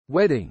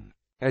wedding,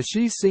 as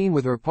she's seen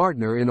with her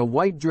partner in a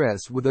white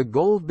dress with a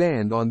gold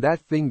band on that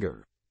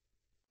finger.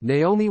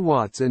 Naomi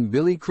Watts and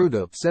Billy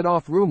Crudup set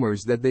off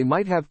rumors that they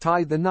might have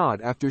tied the knot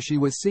after she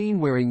was seen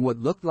wearing what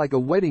looked like a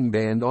wedding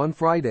band on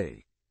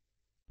Friday.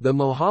 The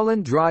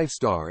Mulholland Drive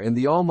star and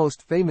the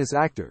almost famous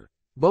actor,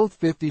 both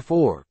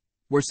 54,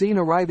 were seen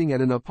arriving at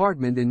an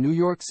apartment in New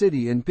York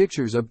City in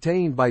pictures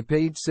obtained by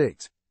Page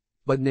 6.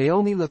 But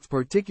Naomi looked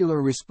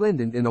particularly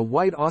resplendent in a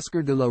white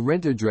Oscar de la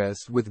Renta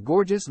dress with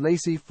gorgeous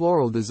lacy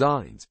floral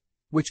designs,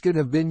 which could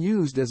have been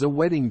used as a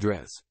wedding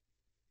dress.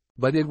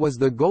 But it was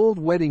the gold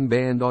wedding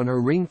band on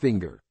her ring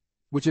finger,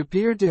 which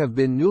appeared to have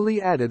been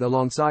newly added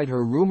alongside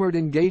her rumored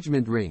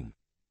engagement ring,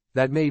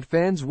 that made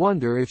fans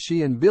wonder if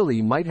she and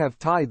Billy might have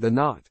tied the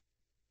knot.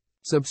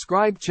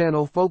 Subscribe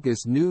channel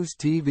Focus News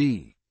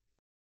TV.